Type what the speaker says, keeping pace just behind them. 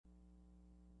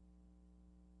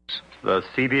The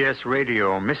CBS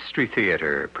Radio Mystery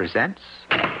Theater presents...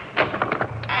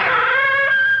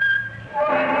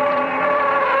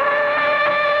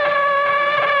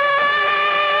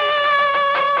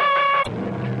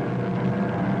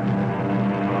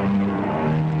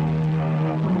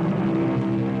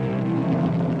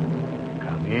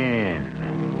 Come in.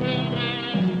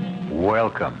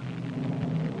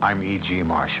 Welcome. I'm E.G.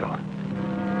 Marshall.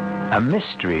 A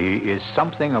mystery is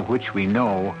something of which we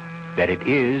know that it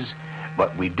is,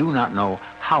 but we do not know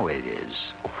how it is,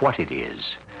 what it is,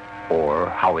 or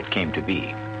how it came to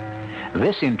be.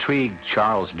 This intrigued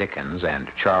Charles Dickens and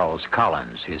Charles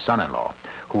Collins, his son-in-law,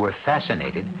 who were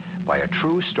fascinated by a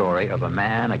true story of a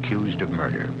man accused of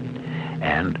murder.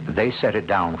 And they set it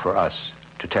down for us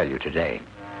to tell you today.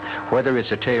 Whether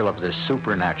it's a tale of the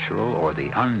supernatural or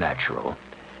the unnatural,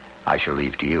 I shall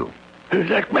leave to you.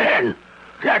 That man!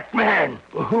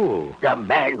 Who? The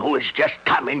man who has just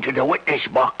come into the witness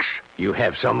box. You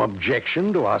have some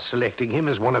objection to our selecting him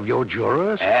as one of your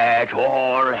jurors? At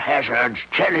all hazards,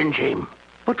 challenge him.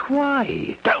 But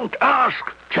why? Don't ask.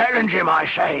 Challenge him, I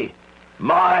say.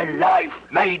 My life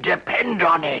may depend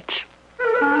on it.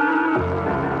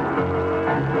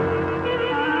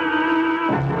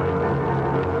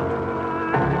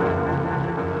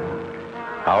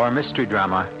 Our mystery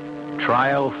drama,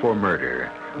 Trial for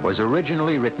Murder, was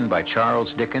originally written by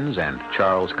Charles Dickens and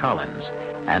Charles Collins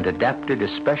and adapted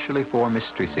especially for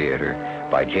Mystery Theater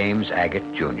by James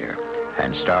Agate, Jr.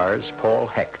 and stars Paul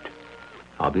Hecht.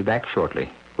 I'll be back shortly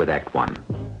with Act One.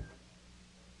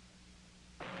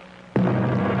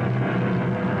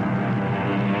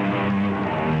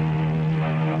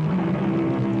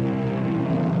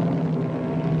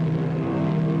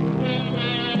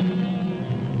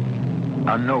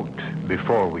 A note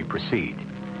before we proceed.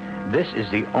 This is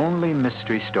the only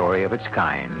mystery story of its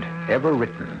kind ever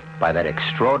written by that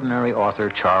extraordinary author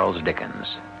Charles Dickens.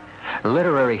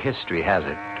 Literary history has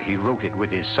it he wrote it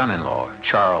with his son-in-law,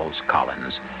 Charles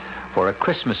Collins, for a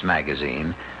Christmas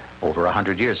magazine over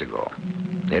 100 years ago.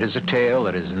 It is a tale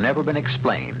that has never been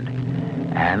explained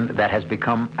and that has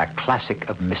become a classic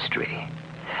of mystery.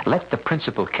 Let the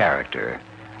principal character,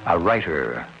 a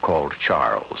writer called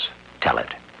Charles, tell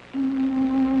it.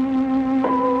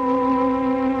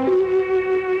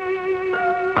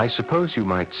 I suppose you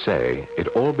might say it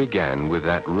all began with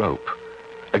that rope,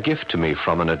 a gift to me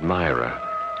from an admirer.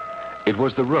 It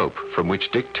was the rope from which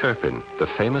Dick Turpin, the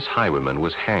famous highwayman,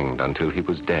 was hanged until he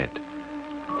was dead.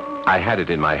 I had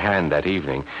it in my hand that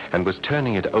evening and was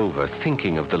turning it over,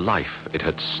 thinking of the life it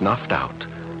had snuffed out,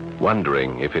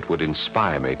 wondering if it would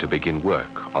inspire me to begin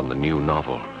work on the new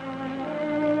novel.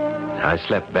 I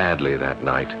slept badly that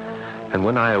night, and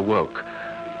when I awoke,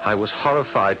 I was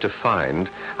horrified to find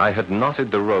I had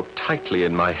knotted the rope tightly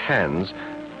in my hands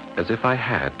as if I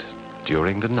had,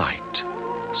 during the night,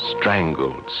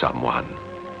 strangled someone.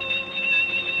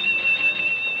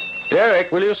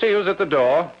 Derek, will you see who's at the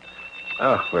door?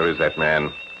 Oh, where is that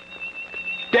man?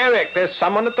 Derek, there's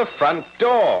someone at the front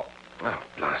door. Oh,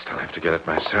 blast, I'll have to get it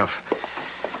myself.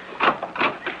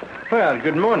 Well,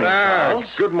 good morning, Charles.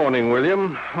 Good morning,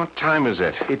 William. What time is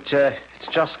it? It's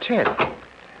just 10.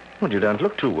 Well, you don't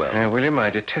look too well. William,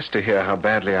 I detest to hear how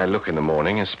badly I look in the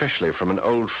morning, especially from an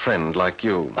old friend like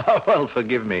you. Oh, well,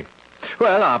 forgive me.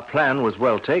 Well, our plan was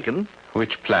well taken.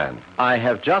 Which plan? I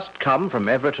have just come from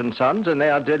Everett & Sons, and they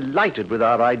are delighted with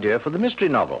our idea for the mystery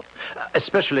novel,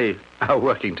 especially our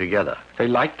working together. They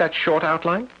liked that short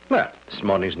outline? Well, this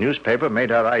morning's newspaper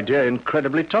made our idea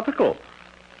incredibly topical.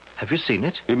 Have you seen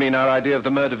it? You mean our idea of the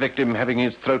murder victim having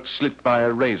his throat slit by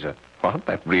a razor? What?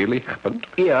 That really happened?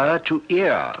 Ear to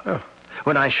ear. Oh.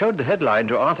 When I showed the headline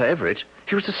to Arthur Everett,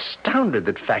 he was astounded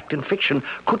that fact and fiction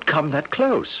could come that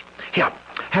close. Here,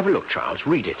 have a look, Charles.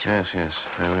 Read it. Yes,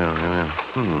 I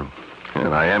will.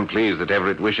 Well, I am pleased that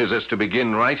Everett wishes us to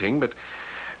begin writing, but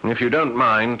if you don't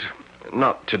mind,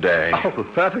 not today. Oh,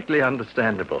 perfectly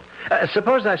understandable.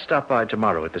 Suppose I stop by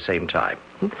tomorrow at the same time.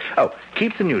 Oh,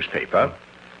 keep the newspaper.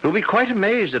 You'll be quite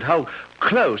amazed at how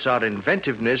close our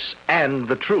inventiveness and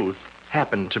the truth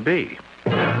happen to be.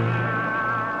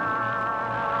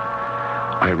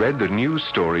 I read the news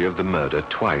story of the murder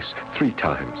twice, 3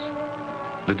 times.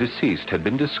 The deceased had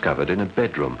been discovered in a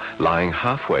bedroom, lying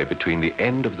halfway between the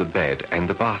end of the bed and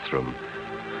the bathroom.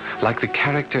 Like the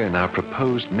character in our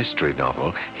proposed mystery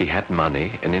novel, he had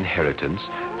money, an inheritance,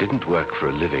 didn't work for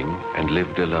a living, and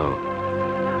lived alone.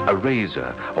 A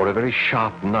razor or a very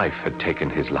sharp knife had taken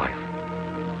his life.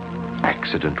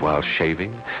 Accident while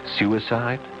shaving?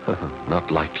 Suicide?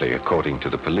 Not likely, according to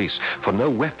the police, for no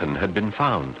weapon had been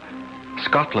found.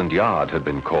 Scotland Yard had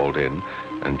been called in,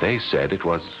 and they said it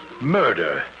was...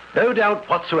 Murder. No doubt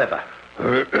whatsoever.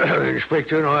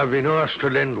 Inspector, I've been asked to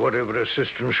lend whatever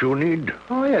assistance you need.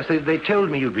 Oh, yes, they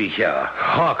told me you'd be here.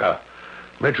 Harker,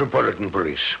 Metropolitan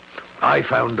Police. I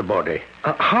found the body.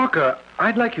 Harker,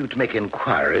 I'd like you to make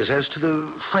inquiries as to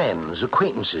the friends,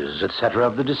 acquaintances, etc.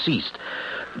 of the deceased.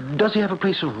 Does he have a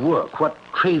place of work? What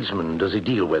tradesmen does he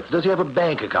deal with? Does he have a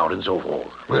bank account and so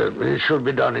forth? Well, it should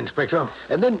be done, Inspector.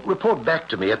 And then report back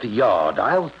to me at the yard.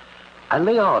 I'll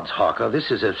lay odds, Harker,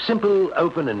 this is a simple,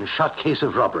 open and shut case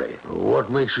of robbery. What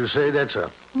makes you say that,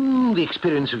 sir? The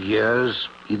experience of years.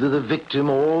 Either the victim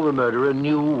or the murderer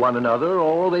knew one another,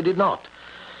 or they did not.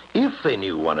 If they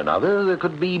knew one another, there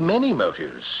could be many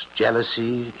motives.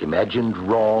 Jealousy, imagined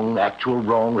wrong, actual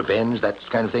wrong, revenge, that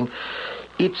kind of thing.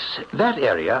 It's that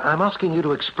area I'm asking you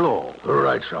to explore.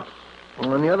 Right, sir.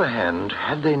 On the other hand,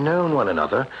 had they known one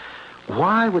another,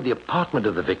 why would the apartment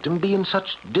of the victim be in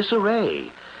such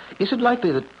disarray? Is it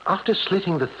likely that after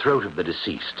slitting the throat of the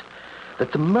deceased,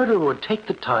 that the murderer would take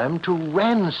the time to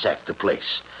ransack the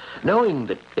place, knowing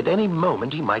that at any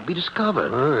moment he might be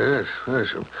discovered? Oh,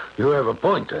 yes. You have a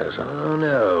point there, sir. Oh,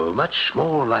 no. Much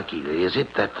more likely is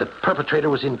it that the perpetrator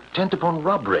was intent upon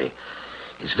robbery.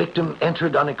 His victim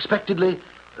entered unexpectedly.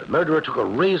 The murderer took a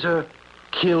razor,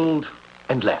 killed,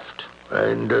 and left.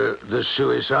 And the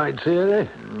suicide theory?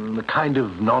 The kind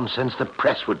of nonsense the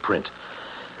press would print.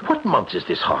 What month is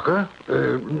this, Harker?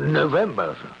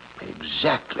 November, sir.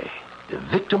 Exactly. The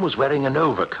victim was wearing an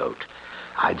overcoat.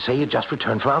 I'd say he had just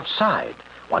returned from outside.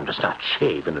 One does not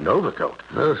shave in an overcoat.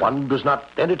 No, sir. One does not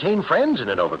entertain friends in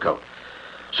an overcoat.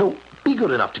 So be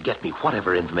good enough to get me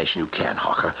whatever information you can,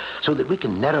 Harker, so that we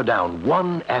can narrow down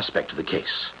one aspect of the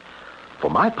case. For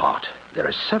my part, there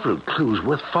are several clues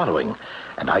worth following,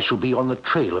 and I shall be on the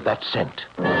trail of that scent.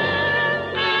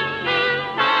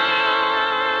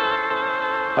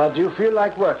 Do you feel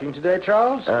like working today,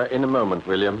 Charles? In a moment,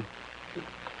 William.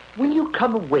 Will you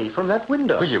come away from that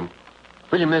window? William,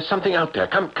 there's something out there.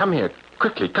 Come here.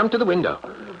 Quickly, come to the window.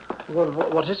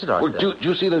 What is it out there? Do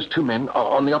you see those two men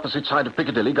on the opposite side of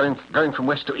Piccadilly going from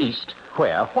west to east?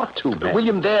 Where? What two men?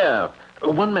 William, there.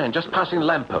 One man just passing the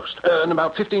lamppost. And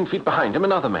about 15 feet behind him,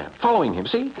 another man. Following him,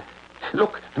 see?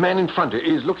 Look, the man in front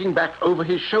is looking back over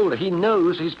his shoulder. He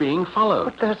knows he's being followed.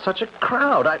 But there's such a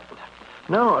crowd.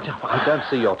 No, I don't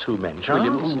see your two men, Charles.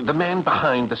 William, the man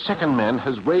behind, the second man,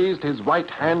 has raised his right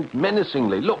hand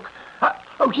menacingly. Look.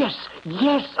 Yes,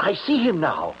 I see him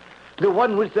now. The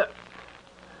one with the...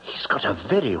 He's got a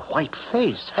very white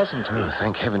face, hasn't he? Oh,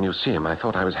 thank heaven you see him. I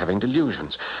thought I was having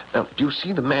delusions. Now, do you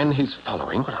see the man he's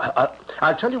following?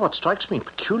 I'll tell you what strikes me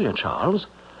peculiar, Charles.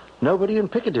 Nobody in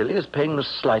Piccadilly is paying the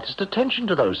slightest attention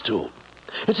to those two.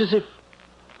 It's as if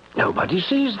nobody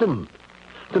sees them.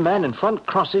 The man in front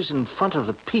crosses in front of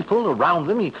the people around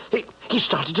them. He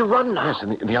started to run now. Yes,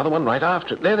 and the other one right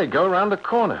after. There they go, around the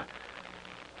corner.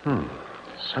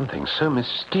 Something so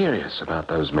mysterious about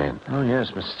those men. Oh,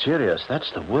 yes, mysterious.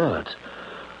 That's the word.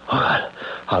 Oh,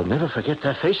 I'll never forget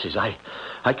their faces.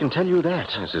 I can tell you that.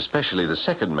 Yes, especially the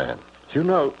second man. You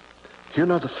know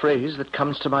the phrase that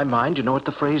comes to my mind? You know what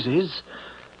the phrase is?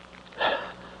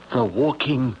 The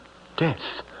walking death.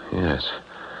 Yes.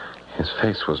 His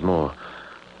face was more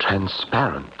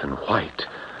transparent than white.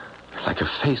 Like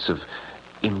a face of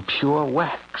impure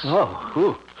wax.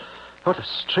 Oh, what a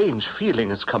strange feeling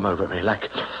has come over me, like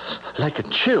a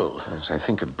chill. Yes, I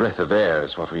think a breath of air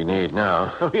is what we need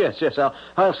now. Oh, yes,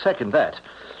 I'll second that.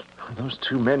 Those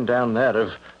two men down there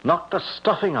have knocked the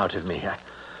stuffing out of me.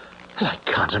 I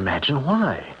can't imagine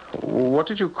why. What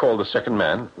did you call the second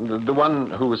man? The one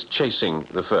who was chasing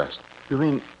the first? You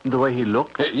mean the way he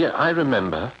looked? Yeah, I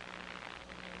remember.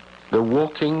 The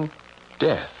walking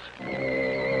death.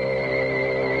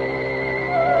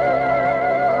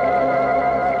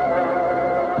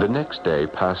 The next day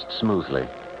passed smoothly.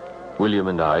 William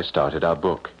and I started our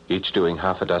book, each doing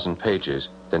half a dozen pages,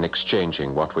 then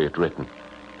exchanging what we had written.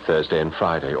 Thursday and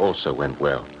Friday also went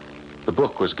well. The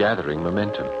book was gathering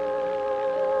momentum.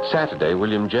 Saturday,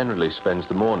 William generally spends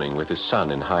the morning with his son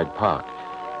in Hyde Park.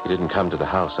 He didn't come to the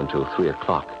house until 3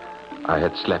 o'clock. I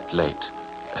had slept late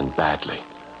and badly.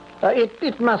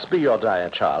 It must be your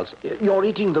diet, Charles. You're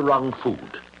eating the wrong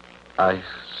food. I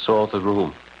saw the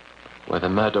room where the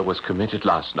murder was committed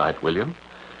last night, William.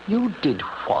 You did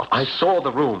what? I saw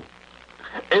the room,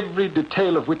 every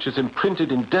detail of which is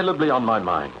imprinted indelibly on my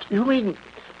mind. You mean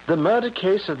the murder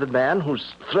case of the man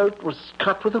whose throat was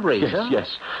cut with a razor?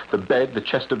 Yes. The bed, the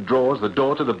chest of drawers, the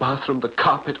door to the bathroom, the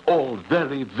carpet, all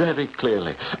very, very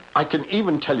clearly. I can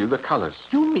even tell you the colors.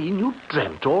 You mean you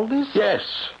dreamt all this?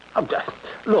 Yes. Oh,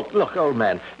 look, old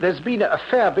man. There's been a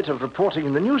fair bit of reporting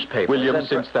in the newspapers. William,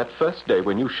 since that first day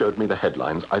when you showed me the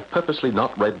headlines, I've purposely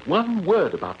not read one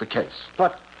word about the case.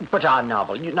 But our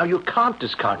novel, you can't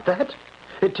discount that.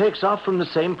 It takes off from the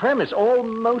same premise,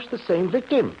 almost the same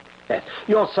victim.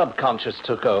 Your subconscious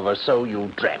took over, so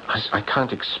you dreamt. I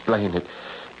can't explain it.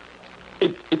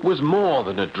 It was more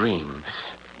than a dream.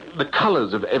 The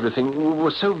colors of everything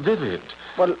were so vivid.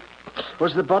 Well,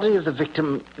 was the body of the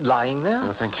victim lying there?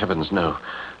 Oh, thank heavens, no.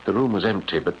 The room was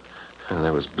empty, but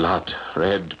there was blood,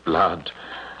 red blood.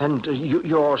 And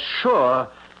you're sure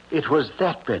it was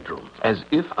that bedroom? As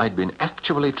if I'd been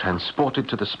actually transported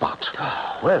to the spot.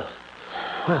 Well,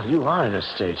 you are in a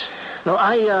state. No,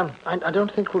 I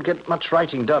don't think we'll get much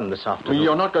writing done this afternoon.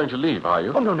 You're not going to leave, are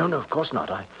you? Oh, no, of course not.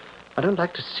 I don't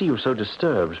like to see you so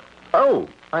disturbed. Oh,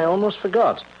 I almost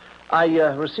forgot. I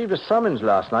received a summons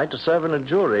last night to serve in a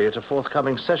jury at a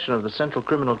forthcoming session of the Central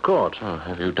Criminal Court. Oh,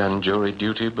 have you done jury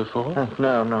duty before?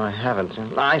 No, I haven't.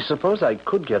 I suppose I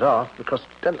could get off, because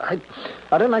I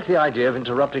don't like the idea of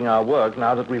interrupting our work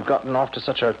now that we've gotten off to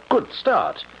such a good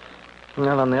start.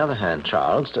 Well, on the other hand,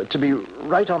 Charles, to be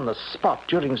right on the spot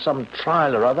during some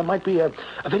trial or other might be a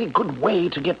very good way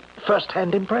to get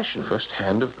first-hand impression.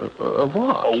 First-hand of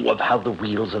what? Oh, of how the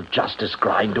wheels of justice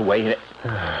grind away.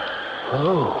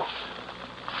 Oh,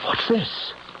 what's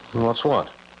this? What's what?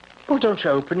 Oh, don't you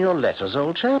open your letters,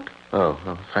 old chap? Oh,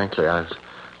 well, frankly, I was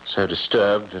so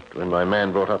disturbed that when my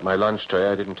man brought up my lunch tray,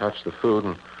 I didn't touch the food,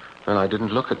 and I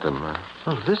didn't look at them.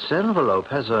 Oh, this envelope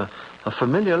has a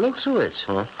familiar look to it.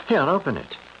 Huh? Here, open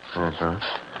it. That's right.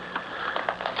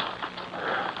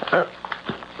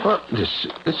 Well, this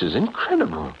is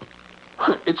incredible.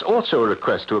 It's also a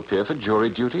request to appear for jury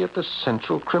duty at the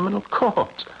Central Criminal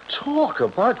Court. Talk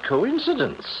about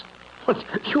coincidence.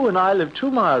 You and I live 2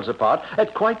 miles apart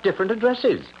at quite different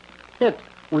addresses. Yet,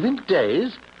 within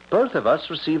days, both of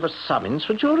us receive a summons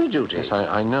for jury duty. Yes,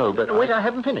 I know, but... Wait, I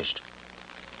haven't finished.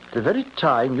 The very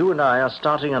time you and I are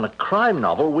starting on a crime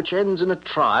novel which ends in a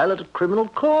trial at a criminal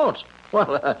court.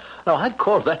 Well, no, I'd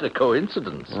call that a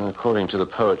coincidence. According to the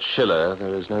poet Schiller,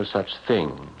 there is no such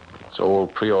thing. It's all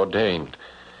preordained.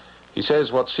 He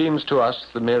says what seems to us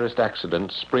the merest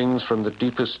accident springs from the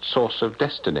deepest source of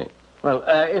destiny. Well,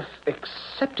 if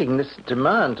accepting this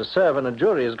demand to serve on a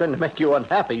jury is going to make you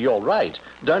unhappy, you're right.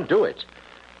 Don't do it.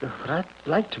 But I'd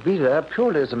like to be there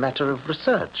purely as a matter of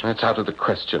research. That's out of the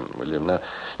question, William. Now,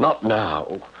 not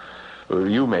now.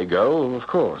 You may go, of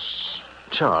course.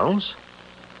 Charles,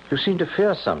 you seem to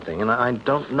fear something, and I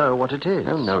don't know what it is.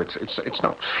 No, it's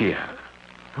not fear.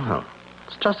 Oh,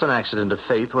 it's just an accident of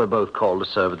fate. We're both called to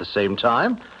serve at the same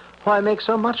time. Why make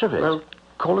so much of it? Well,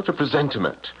 call it a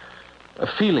presentiment. A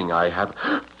feeling I have.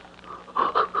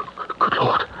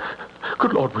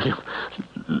 Good Lord, William.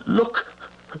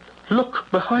 Look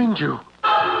behind you.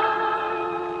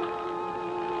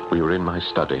 We were in my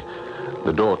study.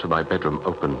 The door to my bedroom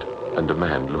opened, and a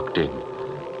man looked in.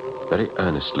 Very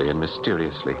earnestly and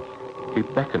mysteriously, he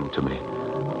beckoned to me.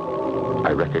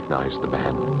 I recognized the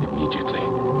man immediately.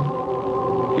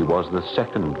 He was the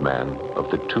second man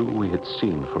of the 2 we had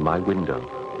seen from my window,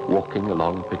 walking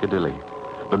along Piccadilly.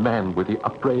 The man with the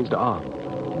upraised arm.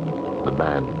 The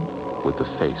man with the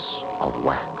face of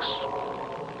wax.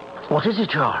 What is it,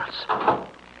 Charles?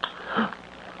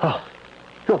 Oh,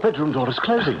 your bedroom door is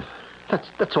closing.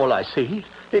 That's all I see.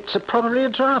 It's probably a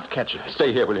draft catcher.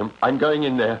 Stay here, William. I'm going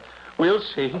in there. We'll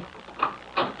see.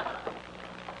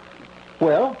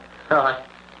 Well?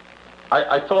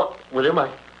 I thought, William, I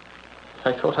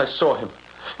thought I saw him.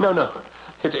 No.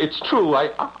 It's true.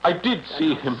 I did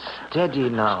see him. Steady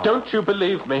now. Don't you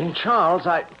believe me? Charles,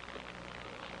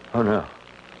 Oh, no.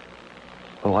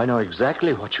 Oh, I know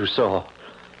exactly what you saw.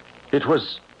 It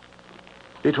was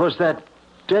that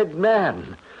dead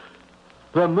man.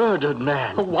 The murdered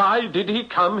man. Why did he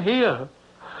come here?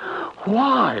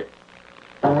 Why?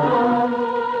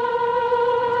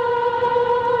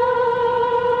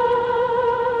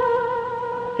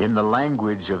 In the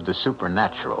language of the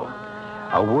supernatural,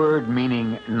 a word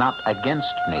meaning not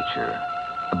against nature,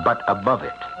 but above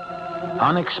it,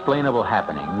 unexplainable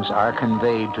happenings are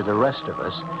conveyed to the rest of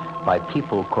us by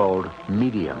people called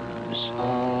mediums.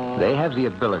 They have the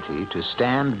ability to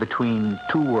stand between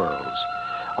 2 worlds,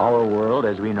 our world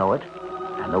as we know it,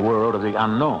 and the world of the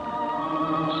unknown.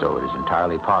 So it is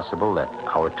entirely possible that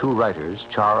our 2 writers,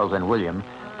 Charles and William,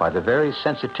 by the very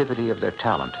sensitivity of their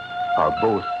talent, are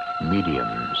both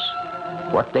mediums.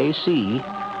 What they see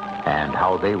and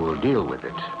how they will deal with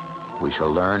it, we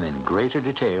shall learn in greater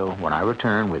detail when I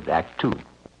return with Act 2.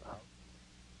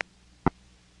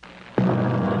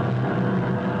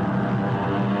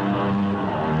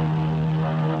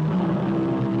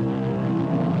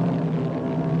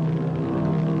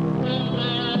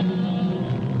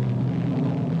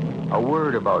 A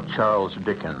word about Charles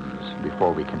Dickens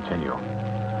before we continue.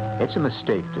 It's a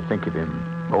mistake to think of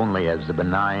him only as the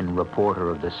benign reporter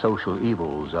of the social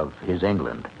evils of his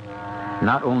England.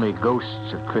 Not only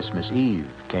Ghosts of Christmas Eve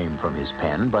came from his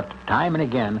pen, but time and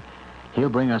again, he'll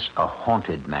bring us a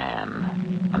haunted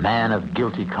man, a man of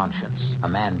guilty conscience, a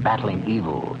man battling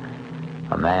evil,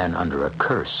 a man under a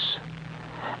curse.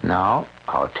 Now,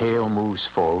 our tale moves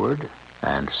forward,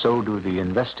 and so do the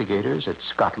investigators at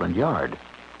Scotland Yard.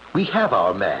 We have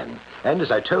our man, and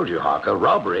as I told you, Harker,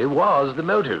 robbery was the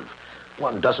motive.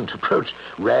 One doesn't approach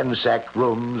ransacked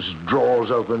rooms,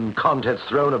 drawers open, contents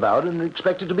thrown about, and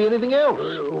expect it to be anything else.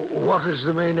 What is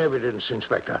the main evidence,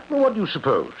 Inspector? What do you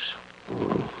suppose?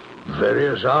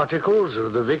 Various articles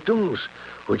of the victims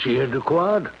which he had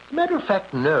acquired? Matter of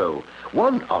fact, no.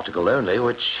 One article only,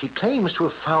 which he claims to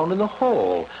have found in the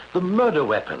hall. The murder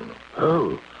weapon.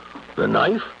 Oh, the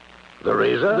knife? The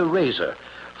razor? The razor.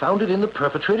 Found it in the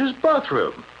perpetrator's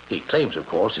bathroom. He claims, of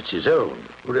course, it's his own.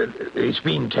 Well, it's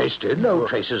been tested. No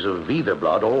traces of either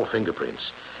blood or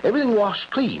fingerprints. Everything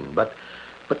washed clean, but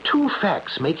two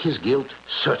facts make his guilt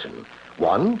certain.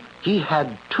 One, he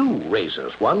had two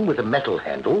razors, one with a metal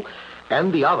handle,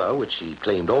 and the other, which he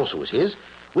claimed also was his,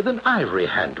 with an ivory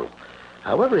handle.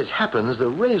 However it happens, the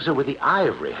razor with the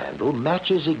ivory handle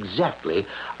matches exactly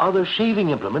other shaving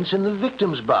implements in the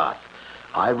victim's bath.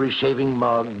 Ivory shaving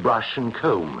mug, brush, and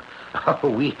comb. Oh,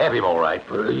 we have him all right.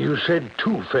 You said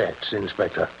two facts,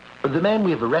 Inspector. The man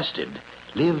we have arrested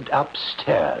lived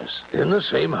upstairs. In the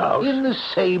same house? In the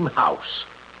same house.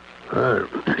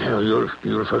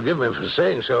 You'll forgive me for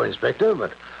saying so, Inspector,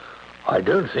 but I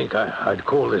don't think I'd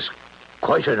call this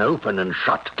quite an open and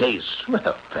shut case.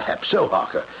 Well, perhaps so,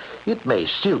 Harker. It may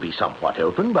still be somewhat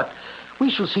open, but we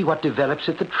shall see what develops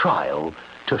at the trial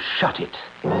to shut it.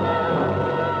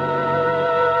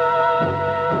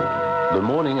 The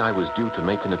morning I was due to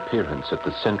make an appearance at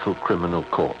the Central Criminal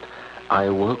Court, I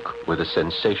awoke with a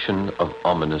sensation of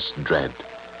ominous dread.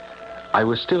 I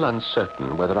was still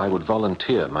uncertain whether I would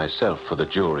volunteer myself for the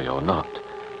jury or not.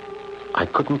 I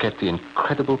couldn't get the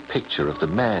incredible picture of the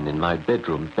man in my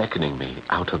bedroom beckoning me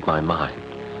out of my mind.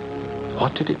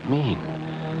 What did it mean?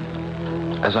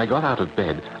 As I got out of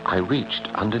bed, I reached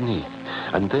underneath,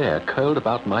 and there, curled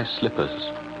about my slippers,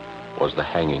 was the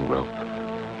hanging rope.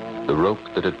 The rope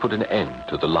that had put an end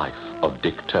to the life of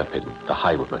Dick Turpin, the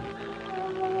highwayman.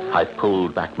 I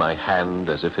pulled back my hand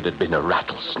as if it had been a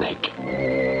rattlesnake.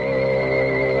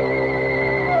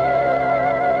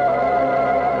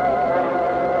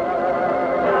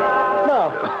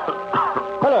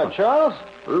 Hello, Charles.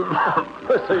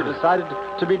 So you decided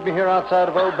to meet me here outside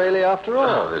of Old Bailey after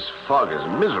all? Oh, this fog is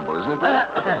miserable, isn't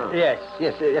it? Yes,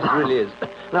 it really is.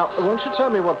 Now, won't you tell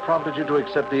me what prompted you to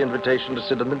accept the invitation to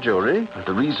sit in the jury?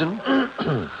 The reason?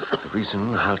 The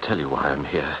reason, I'll tell you why I'm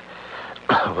here.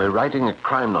 We're writing a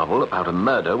crime novel about a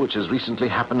murder which has recently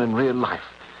happened in real life.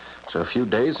 So a few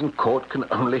days in court can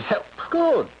only help.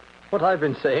 Good. What I've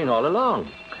been saying all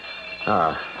along.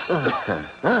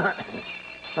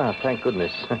 Thank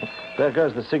goodness. There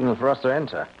goes the signal for us to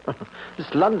enter.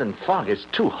 This London fog is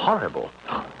too horrible.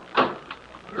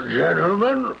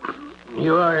 Gentlemen,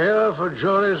 you are here for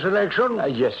jury selection?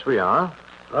 Yes, we are.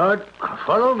 Right,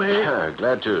 follow me.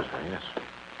 Glad to, yes.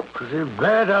 Pretty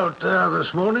bad out there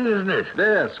this morning, isn't it?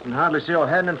 Yes, can hardly see your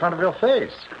hand in front of your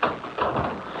face.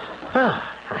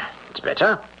 It's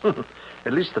better.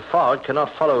 At least the fog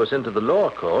cannot follow us into the law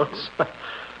courts.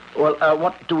 Well,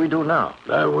 what do we do now?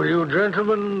 Will you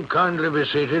gentlemen kindly be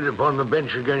seated upon the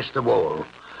bench against the wall?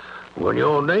 When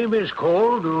your name is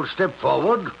called, you'll step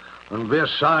forward and be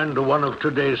assigned to one of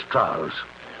today's trials.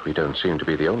 We don't seem to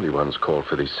be the only ones called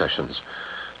for these sessions.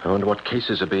 I wonder what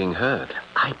cases are being heard.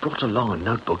 I brought along a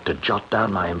notebook to jot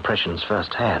down my impressions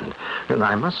firsthand. And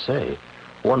I must say,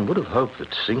 one would have hoped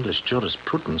that English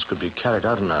jurisprudence could be carried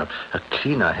out in a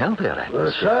cleaner, healthier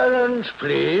atmosphere. Silence,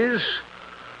 please.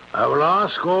 I will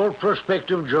ask all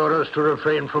prospective jurors to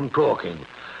refrain from talking.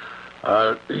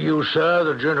 You, sir,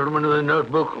 the gentleman in the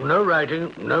notebook, no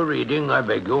writing, no reading, I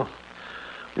beg you.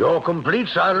 Your complete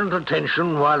silent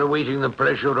attention while awaiting the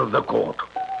pleasure of the court.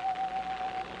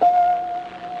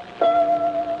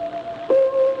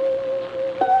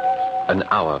 An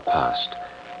hour passed.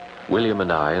 William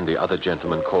and I and the other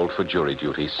gentlemen called for jury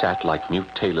duty sat like mute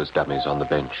tailor's dummies on the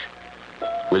bench.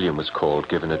 William was called,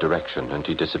 given a direction, and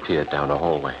he disappeared down a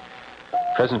hallway.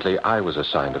 Presently, I was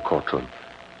assigned a courtroom.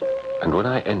 And when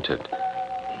I entered,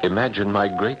 imagine my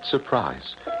great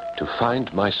surprise to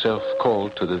find myself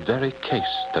called to the very case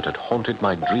that had haunted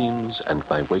my dreams and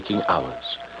my waking hours.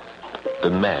 The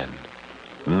man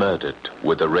murdered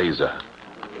with a razor.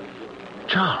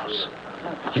 Charles,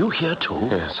 You here, too?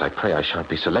 Yes, I pray I shan't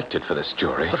be selected for this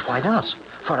jury. But why not?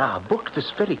 For our book,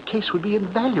 this very case would be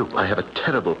invaluable. I have a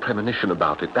terrible premonition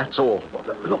about it, that's all.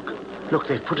 Look,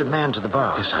 they've put a man to the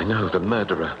bar. Yes, I know, the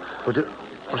murderer.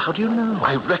 Well, how do you know?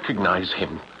 I recognize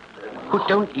him. Well,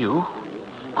 don't you?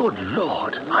 Good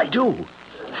Lord, I do.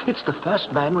 It's the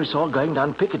first man we saw going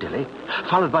down Piccadilly,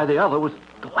 followed by the other with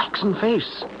the waxen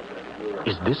face.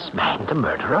 Is this man the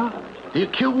murderer? The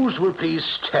accused will please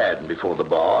stand before the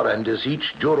bar, and as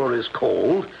each juror is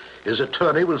called, his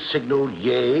attorney will signal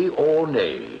yea or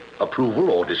nay, approval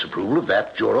or disapproval of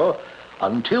that juror,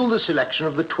 until the selection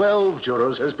of the 12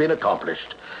 jurors has been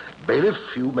accomplished. Bailiff,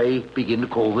 you may begin to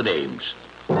call the names.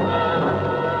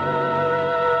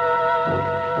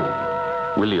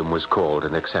 William was called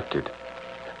and accepted.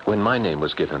 When my name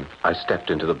was given, I stepped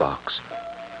into the box.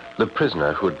 The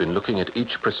prisoner, who had been looking at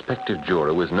each prospective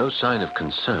juror with no sign of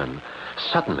concern,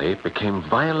 suddenly became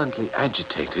violently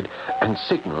agitated and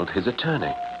signaled his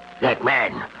attorney. That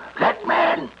man.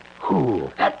 Who?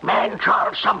 That man,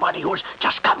 Charles, somebody who's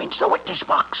just come into the witness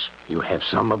box. You have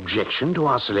some objection to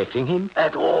our selecting him?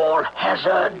 At all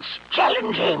hazards,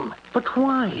 challenge him. But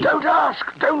why? Don't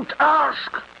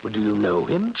ask. Well, do you know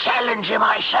him? Challenge him,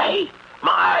 I say.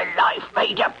 My life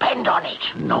may depend on it.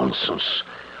 Nonsense.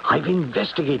 I've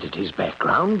investigated his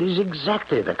background. He's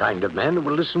exactly the kind of man who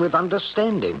will listen with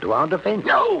understanding to our defense.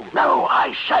 No,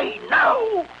 I say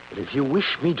no. But if you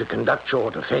wish me to conduct your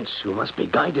defense, you must be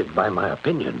guided by my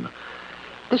opinion.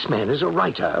 This man is a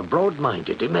writer,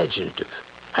 broad-minded, imaginative,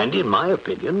 and in my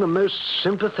opinion, the most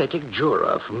sympathetic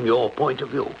juror from your point of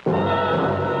view.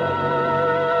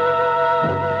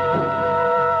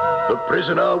 The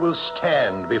prisoner will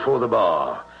stand before the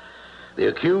bar. The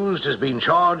accused has been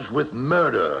charged with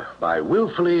murder by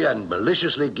willfully and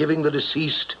maliciously giving the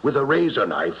deceased with a razor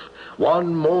knife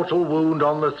one mortal wound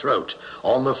on the throat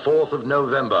on the 4th of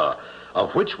November,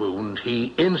 of which wound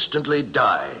he instantly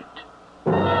died.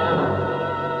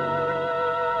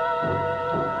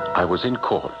 I was in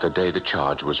court the day the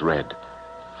charge was read,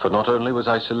 for not only was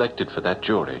I selected for that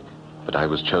jury, but I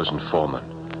was chosen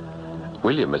foreman.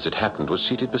 William, as it happened, was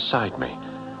seated beside me.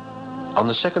 On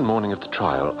the second morning of the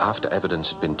trial, after evidence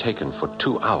had been taken for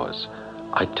 2 hours,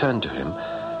 I turned to him.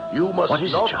 You must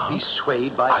not be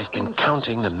swayed by... I've been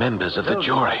counting the members of the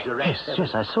jury.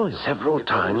 Yes, I saw you. Several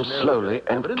times, slowly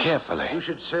and carefully. You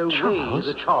should so weigh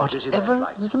the Charles, charges in that whatever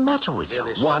light. is the matter with you?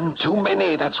 One too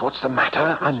many, that's what's the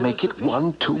matter. I make it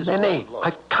one too many.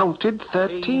 I've counted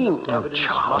 13. Oh,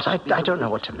 Charles, I don't know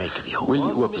what to make of you. Will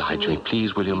you oblige me,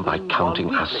 please, William, by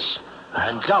counting us?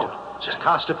 And doubt is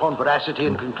cast upon veracity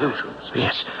and conclusions.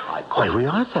 Yes. Why, we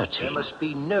are 13. There must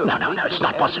be no... No, it's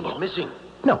not possible. Missing.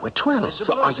 No, we're 12.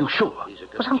 So are you sure?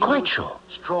 Well, I'm quite sure.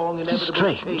 Strong, It's inevitable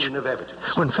strange. chain of evidence.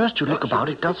 When first you look about,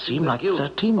 it does seem like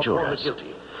 13 jurors.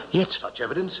 Yet, Such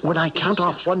evidence when I count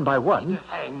off one by one,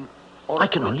 hang or I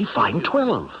can only find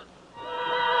 12.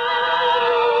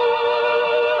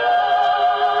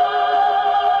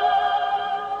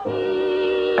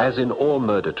 As in all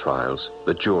murder trials,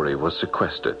 the jury was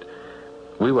sequestered.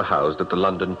 We were housed at the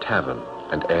London Tavern,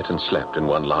 and ate and slept in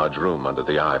one large room under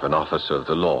the eye of an officer of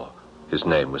the law. His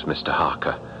name was Mr.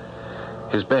 Harker.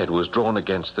 His bed was drawn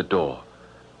against the door,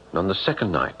 and on the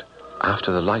second night,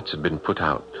 after the lights had been put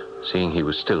out, seeing he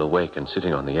was still awake and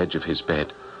sitting on the edge of his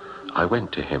bed, I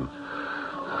went to him.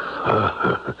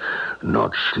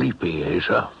 Not sleepy, eh,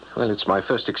 sir? Well, it's my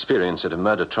first experience at a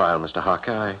murder trial, Mr.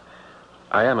 Harker.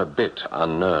 I am a bit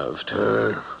unnerved.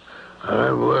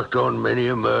 I've worked on many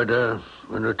a murder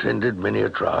and attended many a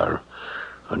trial.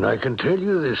 And I can tell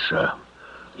you this, sir.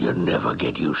 You never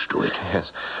get used to it. Yes.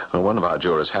 Well, one of our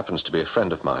jurors happens to be a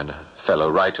friend of mine, a fellow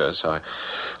writer, so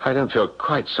I don't feel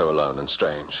quite so alone and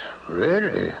strange.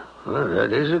 Really? Well,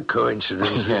 that is a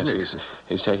coincidence, isn't it? Yes,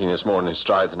 he's taking this more in his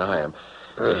stride than I am.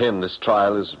 To him, this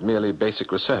trial is merely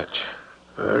basic research.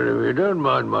 Well, if you don't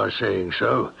mind my saying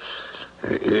so,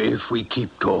 if we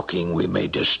keep talking, we may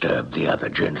disturb the other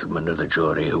gentlemen of the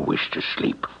jury who wish to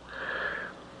sleep.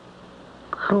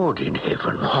 Lord in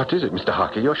heaven. What is it, Mr.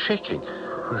 Harker? You're shaking.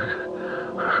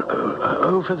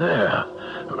 Over there,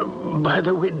 by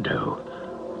the window.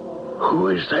 Who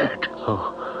is that?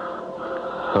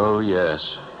 Oh, yes.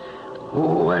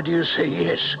 Why do you say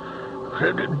yes?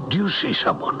 Do you see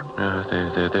someone? No,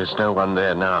 there's no one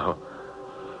there now.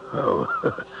 Oh,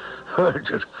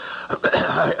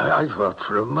 I thought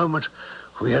for a moment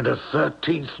we had a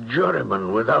 13th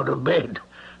juryman without a bed.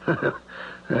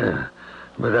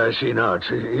 But I see now,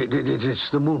 it's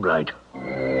the moonlight.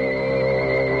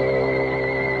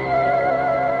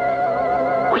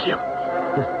 William!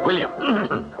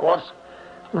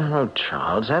 Oh,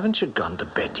 Charles, haven't you gone to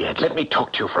bed yet? Let me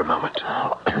talk to you for a moment.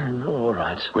 All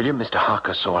right. William, Mr.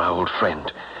 Harker saw our old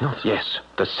friend. Yes,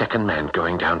 the second man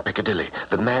going down Piccadilly.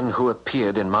 The man who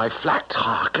appeared in my flat.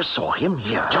 Harker saw him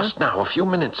here? Just now, a few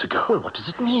minutes ago. Well, what does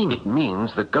it mean? It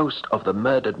means the ghost of the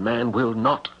murdered man will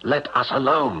not let us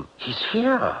alone. He's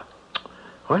here.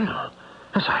 Well,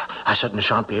 yes, I certainly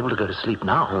shan't be able to go to sleep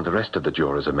now. Well, the rest of the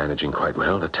jurors are managing quite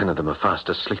well. The 10 of them are fast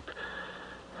asleep.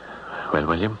 Well,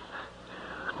 William,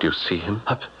 do you see him?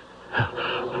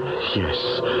 Yes.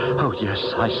 Oh,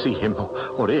 yes, I see him.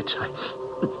 Or it.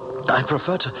 I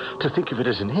prefer to think of it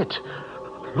as an it.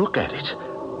 Look at it.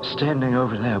 Standing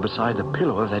over there beside the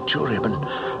pillow of that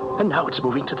juryman. And now it's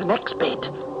moving to the next bed.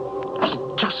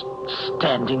 And just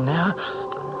standing there,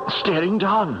 staring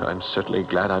down. I'm certainly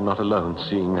glad I'm not alone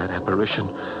seeing that apparition.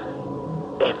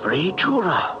 Every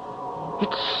juror.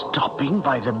 It's stopping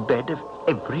by the bed of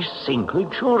every single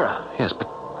juror. Yes, but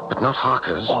not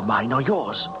Harker's. Or mine or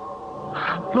yours.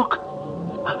 Look.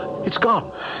 It's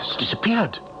gone. It's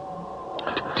disappeared.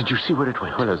 Did you see where it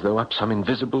went? Well, as though up some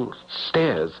invisible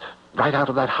stairs, right out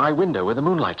of that high window where the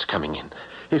moonlight's coming in.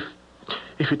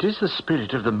 If it is the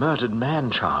spirit of the murdered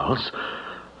man, Charles,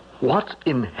 what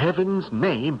in heaven's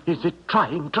name is it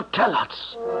trying to tell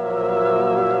us?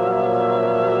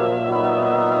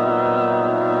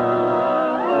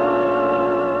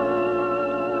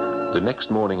 The next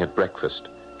morning at breakfast,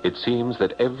 it seems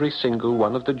that every single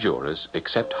one of the jurors,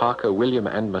 except Harker, William,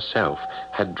 and myself,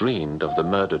 had dreamed of the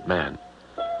murdered man.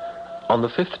 On the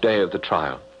 5th day of the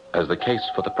trial, as the case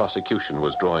for the prosecution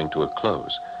was drawing to a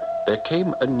close, there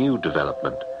came a new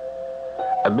development.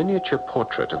 A miniature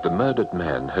portrait of the murdered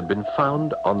man had been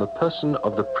found on the person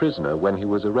of the prisoner when he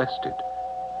was arrested.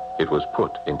 It was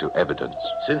put into evidence.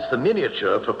 Since the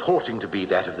miniature purporting to be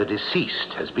that of the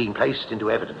deceased has been placed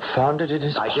into evidence. Found it in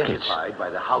his pockets. Identified by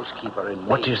the housekeeper and maid.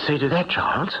 What do you say to that,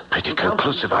 Charles? Pretty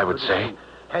conclusive, I would say.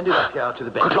 Hand it up here to the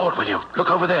bench. Good Lord, William, look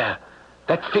over there.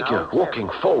 That figure walking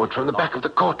forward from the back of the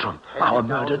courtroom. Our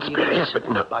murdered spirit. Yes, but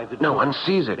no one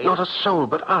sees it. Not a soul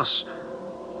but us.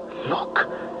 Look,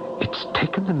 it's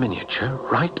taken the miniature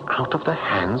right out of the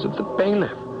hands of the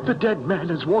bailiff. The dead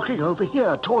man is walking over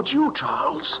here towards you,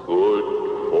 Charles. Good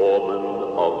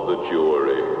foreman of the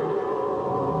jury,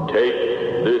 take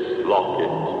this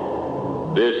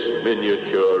locket, this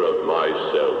miniature of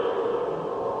myself,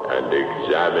 and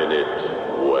examine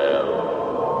it well.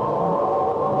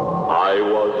 I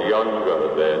was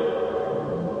younger then,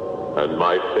 and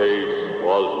my face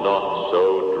was not so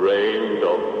drained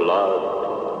of blood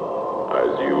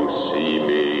as you see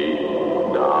me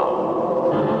now.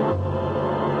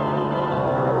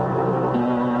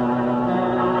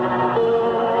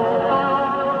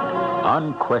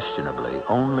 Unquestionably,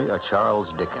 only a Charles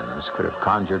Dickens could have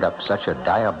conjured up such a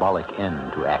diabolic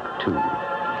end to Act Two.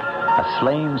 A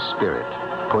slain spirit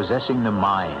possessing the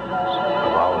minds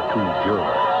of our two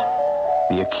jurors.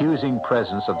 The accusing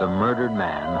presence of the murdered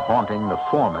man haunting the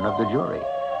foreman of the jury.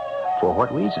 For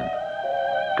what reason?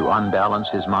 To unbalance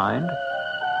his mind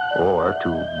or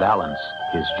to balance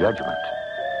his judgment?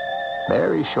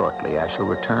 Very shortly, I shall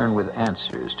return with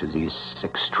answers to this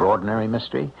extraordinary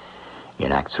mystery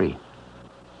in Act 3.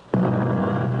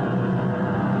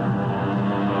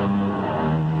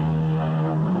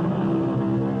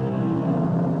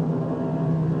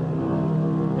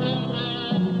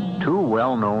 Two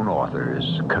well-known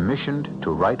authors commissioned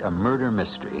to write a murder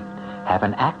mystery have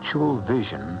an actual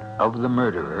vision of the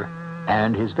murderer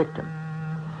and his victim.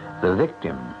 The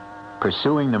victim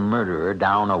pursuing the murderer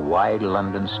down a wide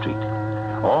London street.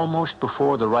 Almost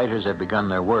before the writers have begun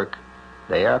their work,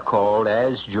 they are called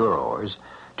as jurors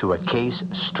to a case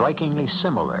strikingly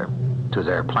similar to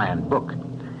their planned book.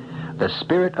 The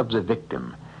spirit of the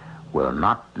victim will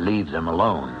not leave them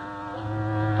alone.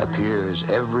 Appears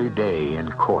every day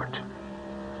in court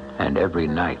and every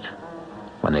night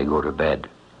when they go to bed.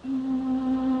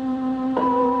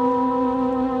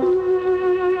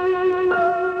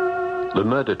 The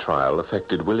murder trial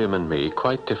affected William and me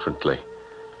quite differently.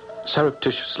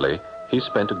 Surreptitiously, he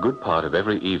spent a good part of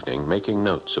every evening making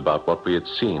notes about what we had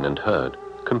seen and heard,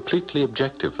 completely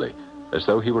objectively, as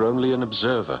though he were only an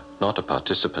observer, not a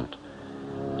participant.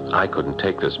 I couldn't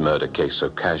take this murder case so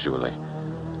casually.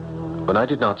 When I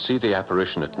did not see the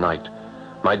apparition at night,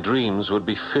 my dreams would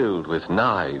be filled with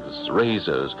knives,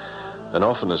 razors, and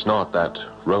often as not that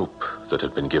rope that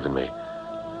had been given me,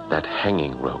 that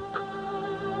hanging rope.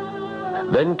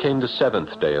 Then came the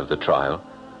 7th day of the trial,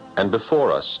 and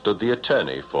before us stood the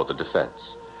attorney for the defense.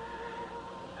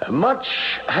 Much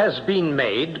has been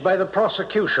made by the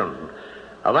prosecution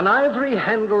of an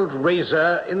ivory-handled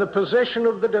razor in the possession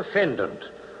of the defendant,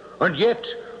 and yet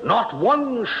not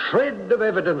one shred of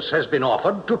evidence has been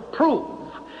offered to prove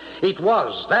it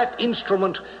was that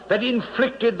instrument that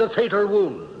inflicted the fatal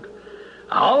wound.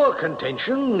 Our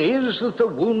contention is that the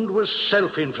wound was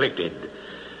self-inflicted.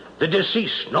 The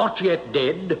deceased, not yet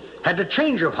dead, had a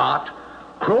change of heart,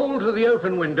 crawled to the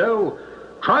open window,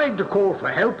 tried to call for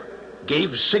help,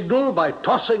 gave signal by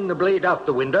tossing the blade out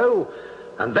the window,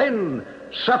 and then,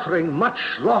 suffering much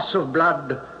loss of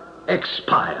blood,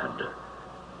 expired.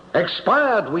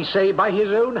 Expired, we say, by his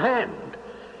own hand.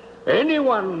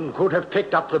 Anyone could have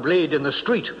picked up the blade in the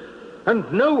street,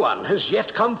 and no one has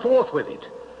yet come forth with it.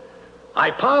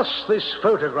 I pass this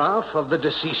photograph of the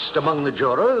deceased among the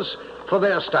jurors for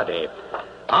their study,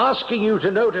 asking you to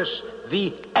notice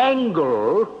the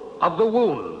angle of the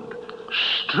wound,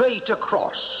 straight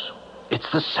across. It's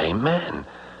the same man.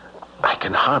 I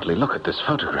can hardly look at this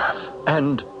photograph.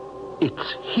 And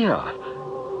it's here.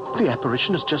 The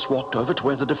apparition has just walked over to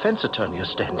where the defense attorney is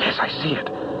standing. Yes, I see it.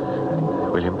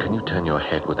 William, can you turn your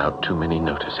head without too many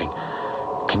noticing?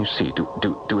 Can you see?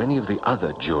 Do any of the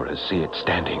other jurors see it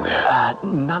standing there?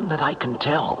 None that I can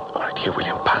tell. All right, here,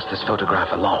 William, pass this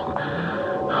photograph along.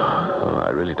 Oh, I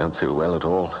really don't feel well at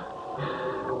all.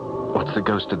 What's the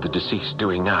ghost of the deceased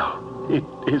doing now? It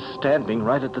is standing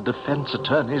right at the defense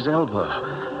attorney's elbow.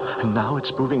 And now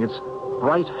it's moving its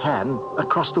right hand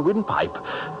across the windpipe.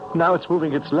 Now it's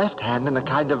moving its left hand in a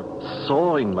kind of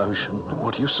sawing motion.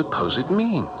 What do you suppose it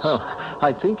means? Oh,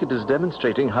 I think it is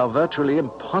demonstrating how virtually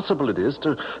impossible it is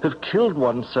to have killed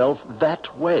oneself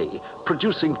that way,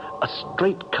 producing a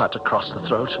straight cut across the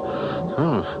throat.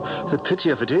 The pity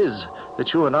of it is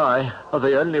that you and I are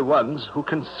the only ones who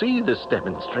can see this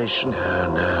demonstration.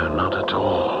 No, not at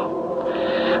all.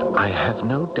 I have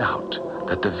no doubt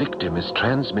that the victim is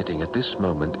transmitting at this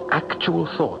moment actual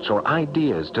thoughts or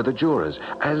ideas to the jurors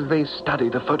as they study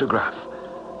the photograph.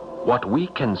 What we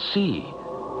can see,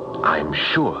 I'm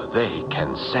sure they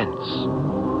can sense.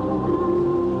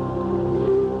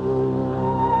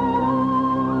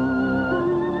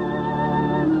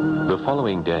 The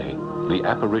following day, the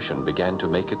apparition began to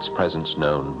make its presence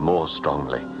known more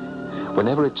strongly.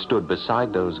 Whenever it stood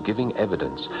beside those giving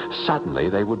evidence, suddenly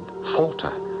they would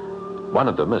falter. One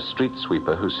of them, a street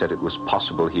sweeper who said it was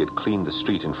possible he had cleaned the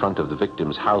street in front of the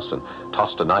victim's house and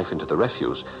tossed a knife into the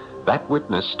refuse, that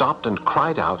witness stopped and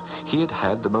cried out he had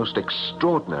had the most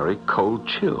extraordinary cold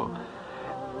chill.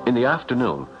 In the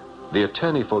afternoon, the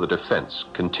attorney for the defense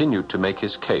continued to make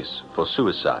his case for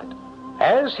suicide.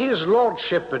 As his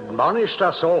lordship admonished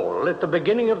us all at the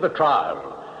beginning of the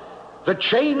trial, the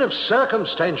chain of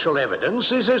circumstantial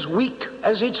evidence is as weak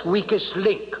as its weakest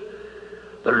link.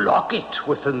 The locket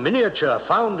with the miniature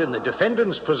found in the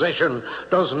defendant's possession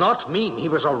does not mean he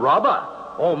was a robber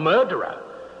or murderer.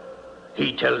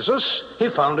 He tells us he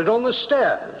found it on the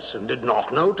stairs and did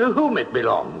not know to whom it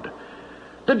belonged.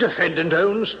 The defendant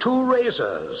owns 2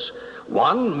 razors,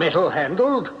 one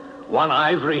metal-handled, one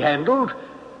ivory-handled.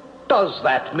 Does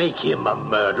that make him a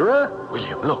murderer?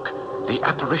 William, look. The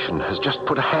apparition has just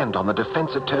put a hand on the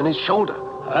defense attorney's shoulder.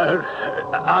 Or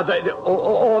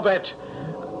that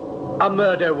a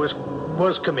murder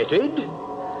was committed?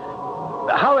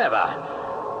 However,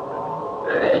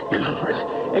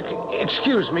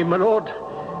 excuse me, my lord,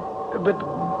 but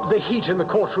the heat in the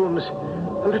courtroom is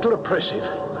a little oppressive.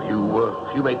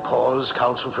 You may pause,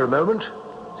 counsel, for a moment.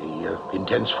 The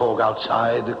intense fog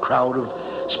outside, the crowd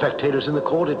of spectators in the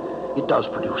court, it does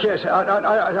produce. Yes,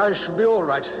 I should be all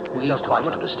right. We quite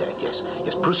understand, yes.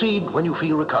 Yes, proceed when you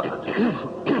feel recovered.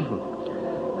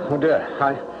 Oh, dear,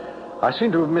 I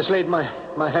seem to have mislaid my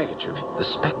handkerchief. The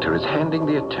spectre is handing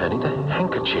the attorney the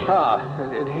handkerchief.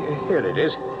 Here it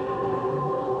is.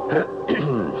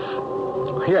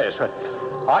 Yes,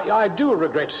 I do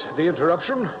regret the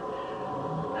interruption.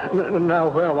 Now,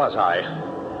 where was I?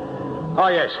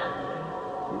 Yes.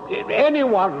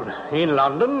 Anyone in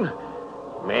London,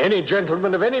 any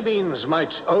gentleman of any means,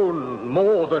 might own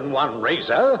more than one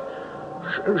razor.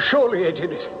 Surely it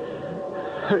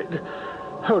did.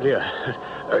 Oh, dear.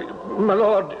 My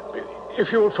lord,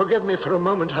 if you will forgive me for a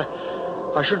moment,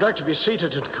 I should like to be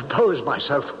seated and compose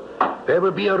myself. There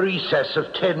will be a recess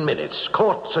of 10 minutes.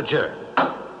 Court's adjourned.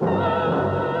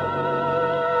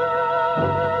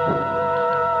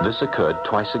 This occurred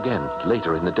twice again,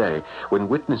 later in the day, when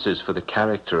witnesses for the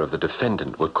character of the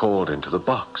defendant were called into the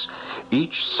box.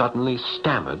 Each suddenly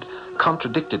stammered,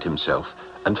 contradicted himself,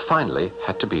 and finally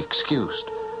had to be excused.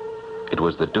 It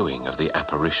was the doing of the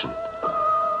apparition.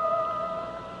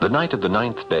 The night of the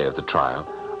 9th day of the trial,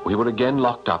 we were again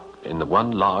locked up in the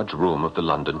one large room of the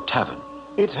London tavern.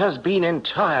 It has been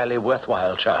entirely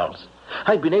worthwhile, Charles.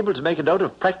 I've been able to make a note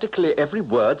of practically every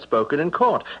word spoken in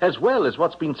court, as well as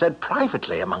what's been said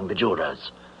privately among the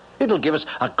jurors. It'll give us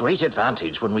a great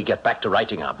advantage when we get back to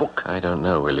writing our book. I don't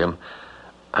know, William.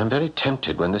 I'm very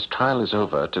tempted when this trial is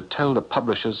over to tell the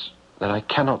publishers that I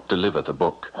cannot deliver the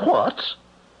book. What?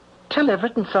 Tell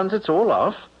Everett and Sons it's all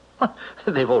off?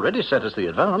 They've already sent us the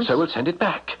advance. So we'll send it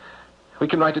back. We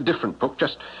can write a different book,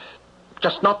 just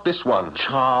not this one.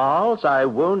 Charles, I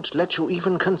won't let you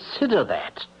even consider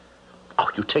that. Oh,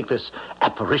 you take this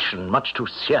apparition much too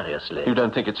seriously. You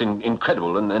don't think it's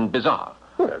incredible and bizarre?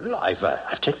 Well,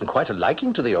 I've taken quite a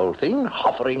liking to the old thing,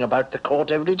 hovering about the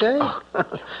court every day. Oh.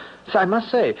 So I must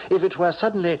say, if it were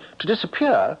suddenly to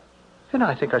disappear, then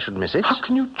I think I should miss it. How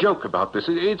can you joke about this?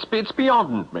 It's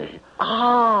beyond me.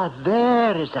 Ah,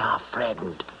 there is our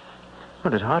friend.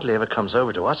 Well, it hardly ever comes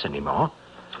over to us anymore.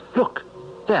 Look,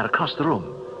 there, across the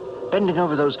room. Bending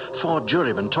over those 4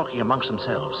 jurymen talking amongst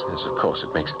themselves. Yes, of course,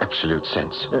 it makes absolute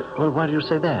sense. Well, why do you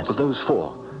say that? Well, those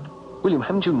 4. William,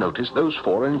 haven't you noticed those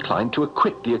 4 are inclined to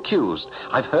acquit the accused?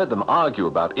 I've heard them argue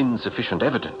about insufficient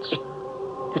evidence.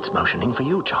 It's motioning for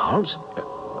you, Charles.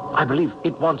 I believe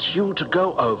it wants you to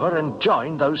go over and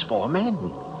join those 4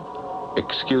 men.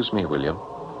 Excuse me, William.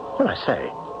 Well, I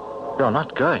say, you're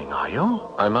not going, are you?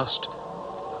 I must.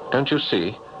 Don't you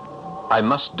see? I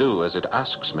must do as it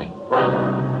asks me.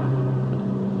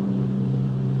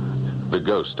 The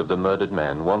ghost of the murdered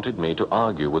man wanted me to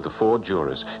argue with the 4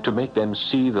 jurors, to make them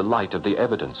see the light of the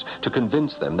evidence, to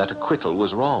convince them that acquittal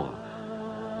was wrong.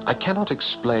 I cannot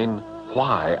explain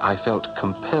why I felt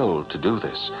compelled to do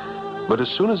this, but as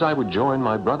soon as I would join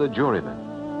my brother jurymen,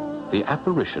 the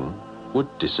apparition would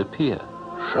disappear.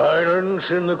 Silence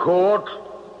in the court.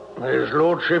 His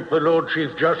Lordship, the Lord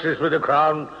Chief Justice with the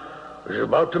Crown, is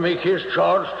about to make his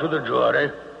charge to the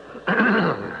jury.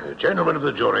 Gentlemen of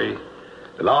the jury,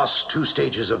 the last 2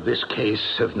 stages of this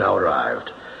case have now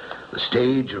arrived. The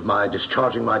stage of my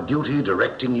discharging my duty,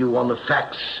 directing you on the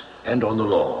facts and on the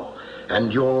law,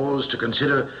 and yours to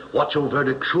consider what your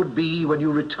verdict should be when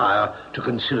you retire to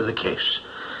consider the case.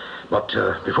 But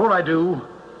before I do,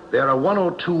 there are 1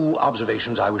 or 2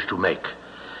 observations I wish to make.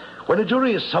 When a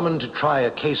jury is summoned to try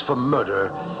a case for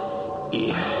murder,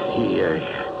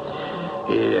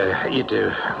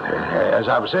 as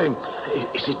I was saying...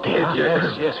 Is it there?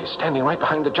 Yes, he's standing right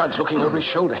behind the judge, looking over his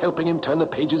shoulder, helping him turn the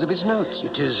pages of his notes.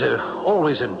 It is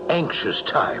always an anxious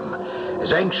time,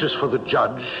 as anxious for the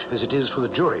judge as it is for the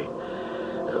jury.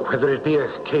 Whether it be a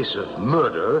case of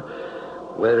murder,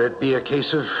 whether it be a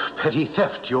case of petty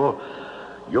theft, your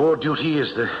duty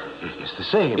is the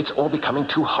same. It's all becoming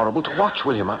too horrible to watch,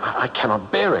 William. I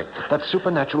cannot bear it. That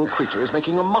supernatural creature is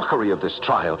making a mockery of this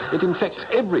trial. It infects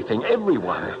everything,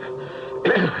 everyone.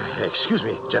 Excuse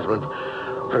me, gentlemen.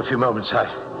 For a few moments,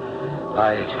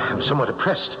 I am somewhat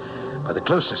oppressed by the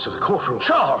closeness of the courtroom.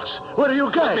 Charles, where are you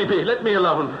going? Let me be. Let me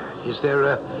alone. Is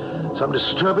there some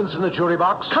disturbance in the jury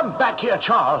box? Come back here,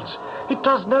 Charles. It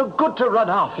does no good to run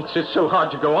off. It's so hard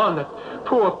to go on. That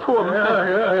poor man.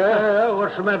 Yeah.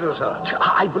 What's the matter, sir?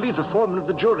 I believe the foreman of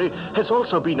the jury has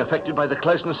also been affected by the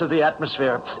closeness of the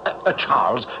atmosphere.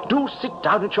 Charles, do sit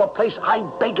down at your place, I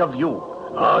beg of you.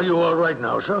 Are you all right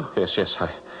now, sir? Yes,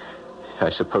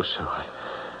 I suppose so.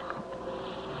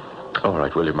 All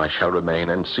right, William, I shall remain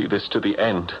and see this to the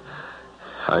end.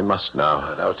 I must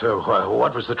now. Now, sir,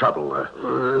 what was the trouble?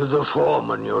 The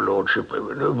foreman, your lordship.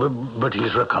 But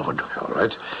he's recovered. All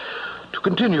right. To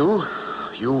continue,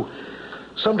 you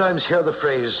sometimes hear the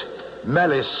phrase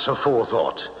malice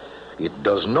aforethought. It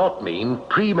does not mean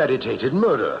premeditated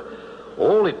murder.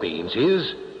 All it means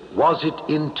is, was it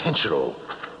intentional?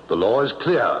 The law is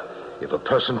clear. If a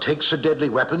person takes a deadly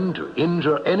weapon to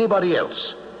injure anybody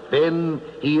else, then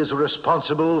he is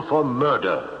responsible for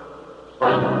murder.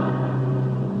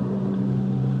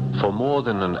 For more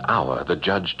than an hour, the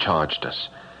judge charged us.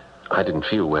 I didn't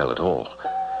feel well at all.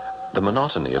 The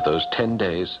monotony of those 10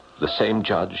 days, the same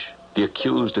judge, the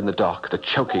accused in the dock, the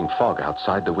choking fog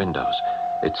outside the windows.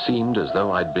 It seemed as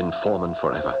though I'd been foreman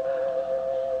forever.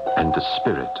 And the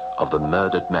spirit of the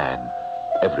murdered man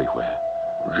everywhere.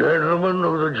 Gentlemen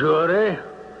of the jury,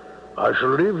 I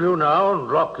shall leave you now and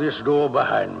lock this door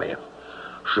behind me.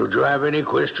 Should you have any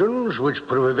questions which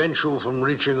prevent you from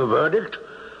reaching a verdict,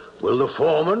 will the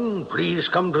foreman please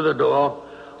come to the door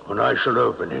and I shall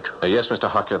open it? Yes, Mr.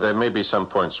 Hucker, there may be some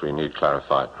points we need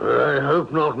clarified. I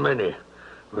hope not many.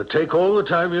 But take all the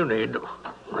time you need.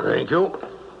 Thank you.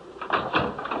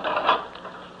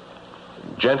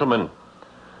 Gentlemen,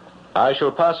 I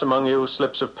shall pass among you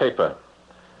slips of paper.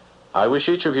 I wish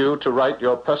each of you to write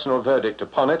your personal verdict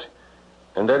upon it,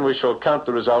 and then we shall count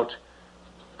the result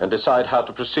and decide how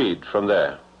to proceed from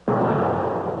there.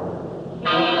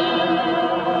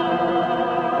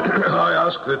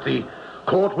 ask that the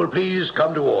court will please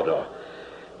come to order.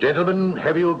 Gentlemen,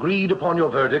 have you agreed upon your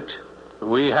verdict?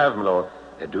 We have, my lord.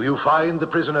 And do you find the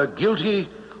prisoner guilty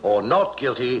or not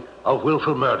guilty of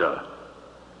willful murder?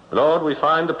 Lord, we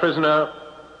find the prisoner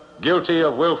guilty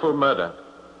of willful murder.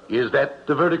 Is that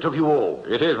the verdict of you all?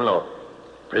 It is, my lord.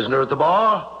 Prisoner at the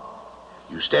bar,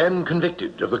 you stand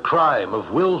convicted of the crime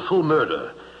of willful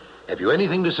murder. Have you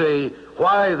anything to say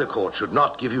why the court should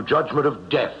not give you judgment of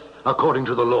death according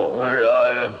to the law?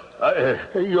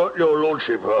 Your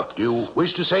lordship, Do you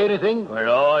wish to say anything?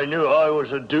 well, I knew I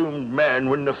was a doomed man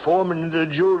when the foreman of the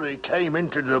jury came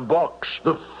into the box.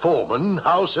 The foreman?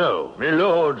 How so? My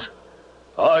lord,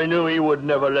 I knew he would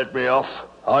never let me off.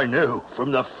 I knew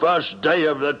from the first day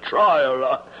of the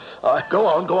trial. Go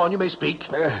on, you may speak.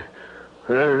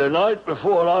 The night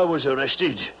before I was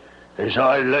arrested, as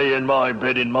I lay in my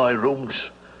bed in my rooms,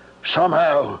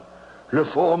 somehow the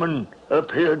foreman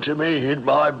appeared to me at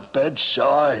my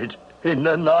bedside in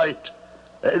the night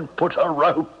and put a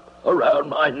rope around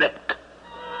my neck.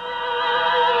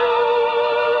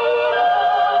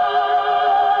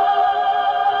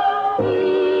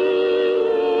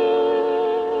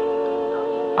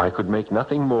 I could make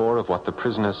nothing more of what the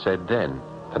prisoner said then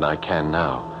than I can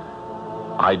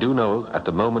now. I do know at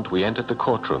the moment we entered the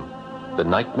courtroom, the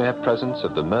nightmare presence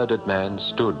of the murdered man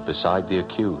stood beside the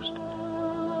accused.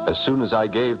 As soon as I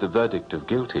gave the verdict of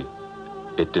guilty,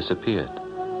 it disappeared,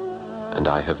 and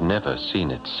I have never seen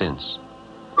it since.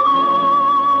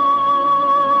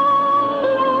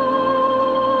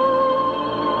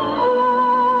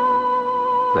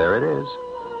 There it is.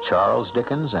 Charles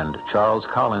Dickens and Charles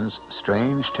Collins'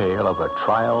 strange tale of a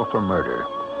trial for murder.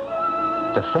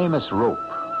 The famous rope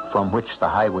from which the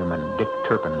highwayman Dick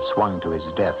Turpin swung to his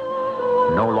death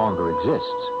no longer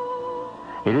exists.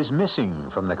 It is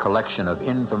missing from the collection of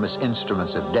infamous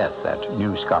instruments of death at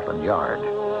New Scotland Yard.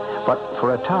 But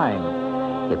for a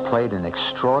time, it played an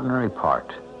extraordinary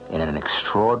part in an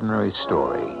extraordinary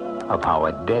story of how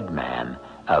a dead man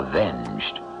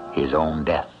avenged his own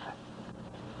death.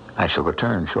 I shall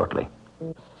return shortly.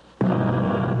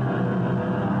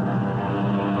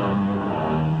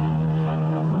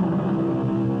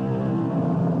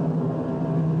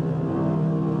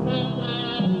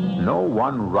 No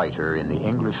one writer in the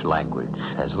English language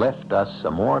has left us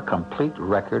a more complete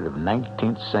record of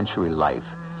 19th century life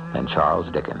than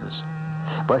Charles Dickens.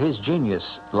 But his genius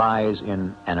lies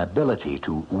in an ability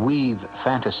to weave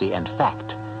fantasy and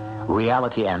fact,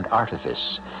 reality and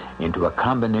artifice into a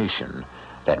combination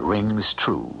that rings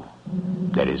true,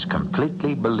 that is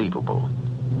completely believable.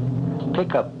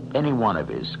 Pick up any one of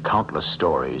his countless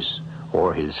stories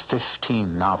or his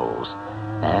 15 novels,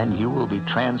 and you will be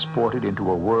transported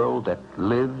into a world that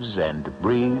lives and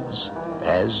breathes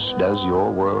as does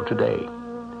your world today.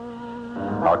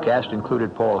 Our cast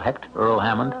included Paul Hecht, Earl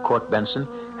Hammond, Court Benson,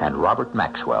 and Robert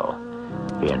Maxwell.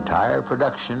 The entire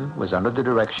production was under the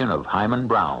direction of Hyman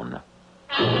Brown.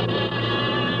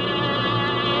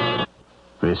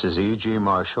 This is E.G.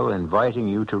 Marshall inviting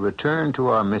you to return to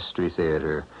our Mystery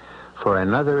Theater for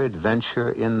another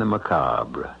adventure in the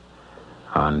macabre.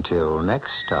 Until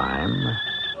next time,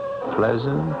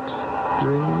 pleasant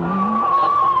dreams.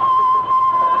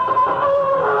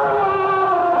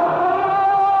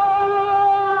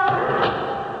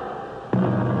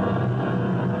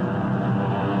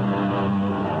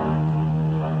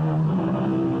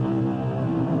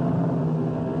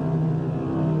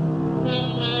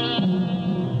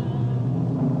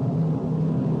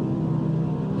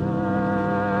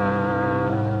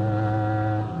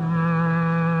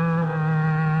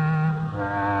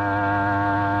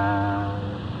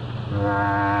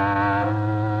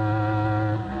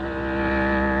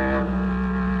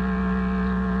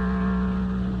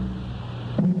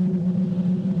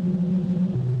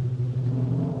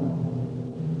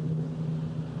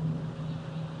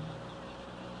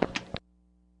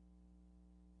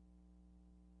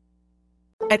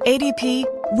 At ADP,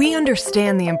 we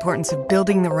understand the importance of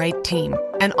building the right team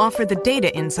and offer the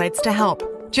data insights to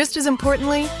help. Just as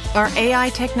importantly, our AI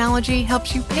technology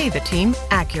helps you pay the team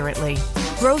accurately.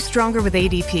 Grow stronger with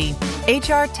ADP: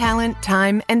 HR, talent,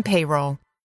 time, and payroll.